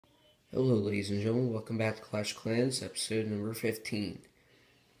Hello ladies and gentlemen, welcome back to Clash Clans, episode number 15.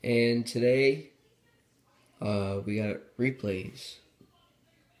 And today, we got replays.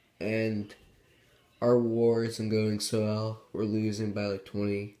 And our war isn't going so well. We're losing by like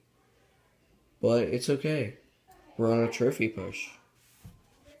 20. But it's okay. We're on a trophy push.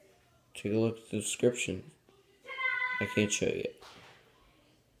 Take a look at the description. I can't show you.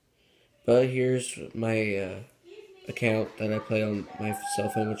 But here's my account that I play on my cell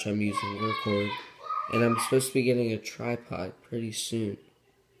phone, which I'm using to record. And I'm supposed to be getting a tripod pretty soon.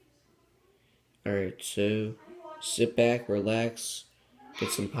 Alright, so sit back, relax,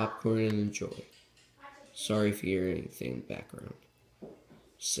 get some popcorn, and enjoy. Sorry if you hear anything in the background.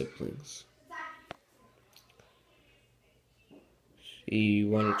 Siblings. You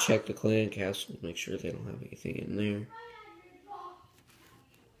want to check the clan castle, make sure they don't have anything in there.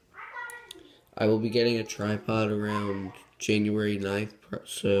 I will be getting a tripod around January 9th,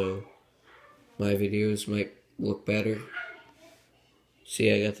 so my videos might look better.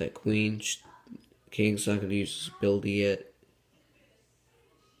 See, I got that queen. King's not going to use his ability yet.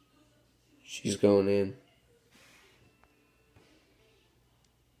 She's going in.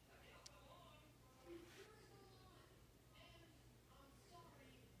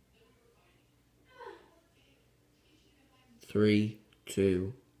 Three,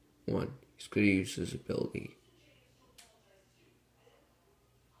 two, one. He's going to use his ability.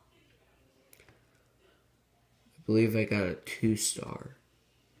 I believe I got a 2-star.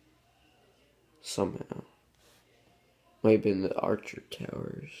 Somehow. Might have been the archers.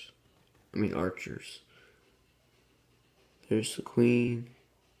 There's the queen.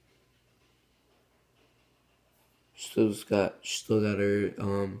 Still got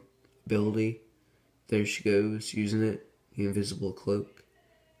her ability. There she goes, using it. The invisible cloak,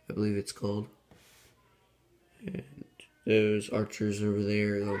 I believe it's called. And those archers over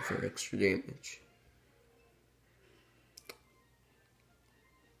there going for extra damage.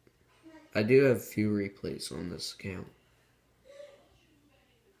 I do have a few replays on this account.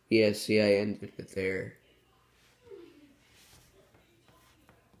 Yeah, see, I ended it there.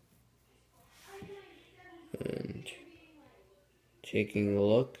 And taking a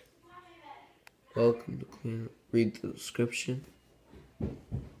look. Welcome to Clan. Read the description.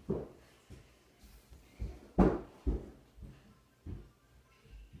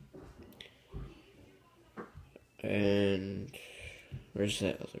 And where's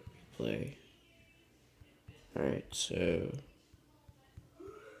that other replay? Alright, so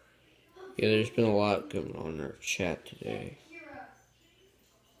yeah, there's been a lot going on in our chat today.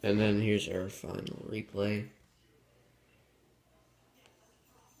 And then here's our final replay.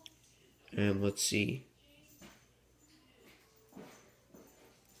 And let's see.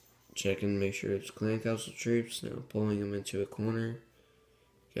 Checking, make sure it's clan council troops. Now pulling them into a corner.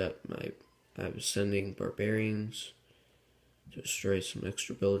 I was sending barbarians to destroy some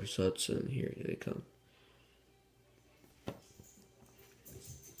extra builders' huts, and here they come.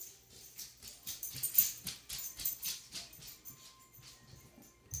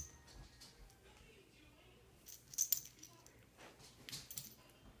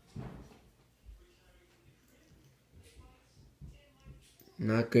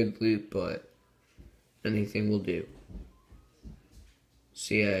 Not good loot, but anything will do.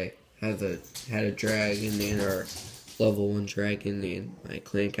 See, I had a dragon in our level 1 dragon in my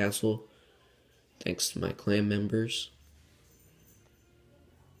clan castle, thanks to my clan members.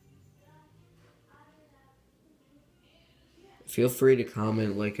 Feel free to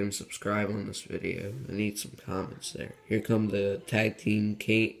comment, like, and subscribe on this video. I need some comments there. Here come the tag team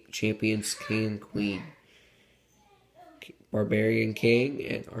champions, King and Queen. Barbarian King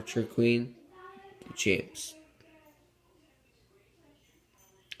and Archer Queen, the champs.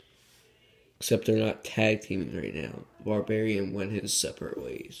 Except they're not tag teaming right now. Barbarian went his separate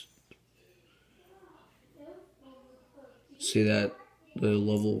ways. See that? The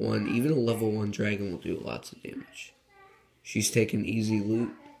level 1, even a level 1 dragon will do lots of damage. She's taking easy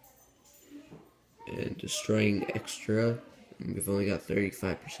loot and destroying extra. And we've only got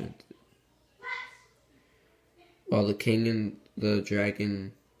 35%. While the king and the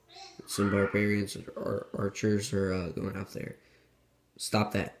dragon, some barbarians or archers are going out there.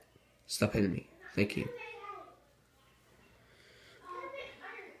 Stop that. Stop hitting me. Thank you.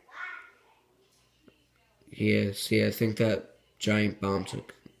 Yeah, see, I think that giant bomb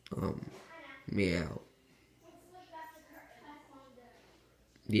took me out.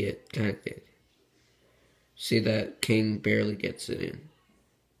 Yeah, it kind of did. See, that king barely gets it in.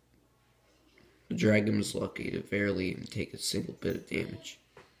 The dragon was lucky to barely even take a single bit of damage.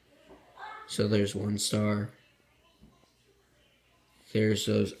 So there's 1 star. there's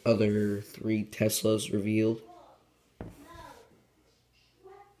those other 3 Teslas revealed.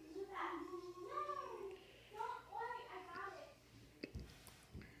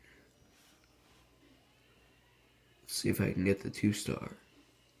 Let's see if I can get the 2-star.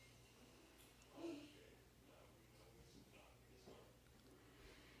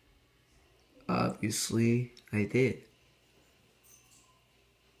 Obviously, I did.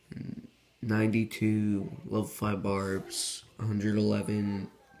 92 level 5 barbs, 111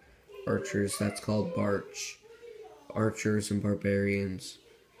 archers, that's called Barch. Archers and barbarians.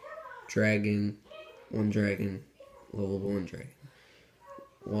 Dragon, 1 dragon, level 1 dragon.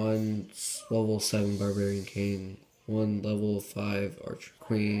 1 level 7 barbarian king, 1 level 5 archer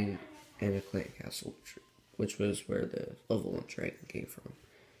queen, and a clan castle, which was where the level 1 dragon came from.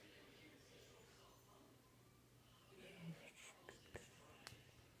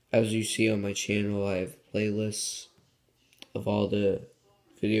 As you see on my channel, I have playlists of all the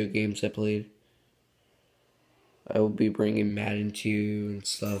video games I played. I will be bringing Madden 2 and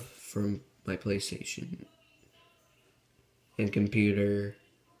stuff from my PlayStation and computer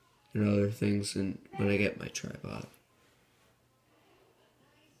and other things when I get my tripod.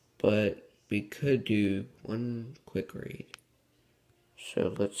 But we could do one quick raid.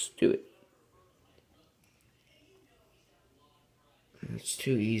 So let's do it. It's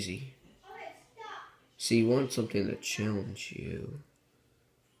too easy. See, you want something to challenge you.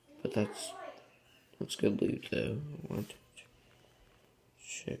 But that's good loot though.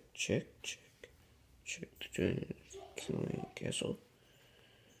 Check the killing castle.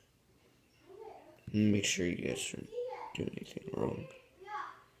 Make sure you guys don't do anything wrong.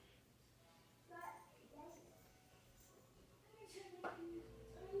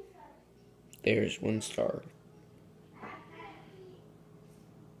 There's 1 star.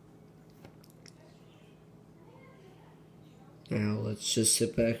 Now let's just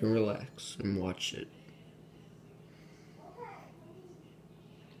sit back and relax and watch it.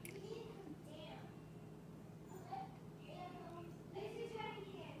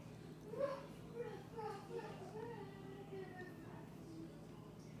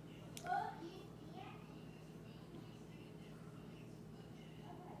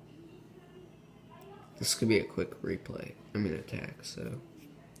 This could be a quick replay. Attack, so.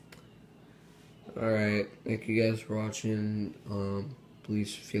 Alright, thank you guys for watching.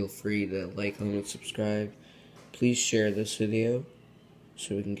 Please feel free to like, comment, subscribe. Please share this video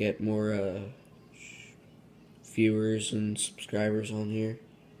so we can get more viewers and subscribers on here.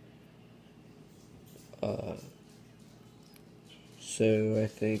 So I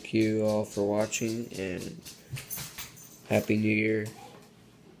thank you all for watching, and Happy New Year,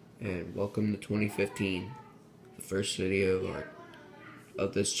 and welcome to 2015, the first video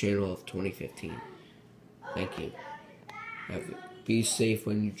of this channel of 2015. Thank you. Be safe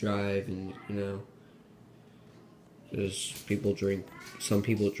when you drive, and because some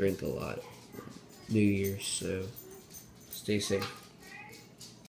people drink a lot New Year's, so stay safe.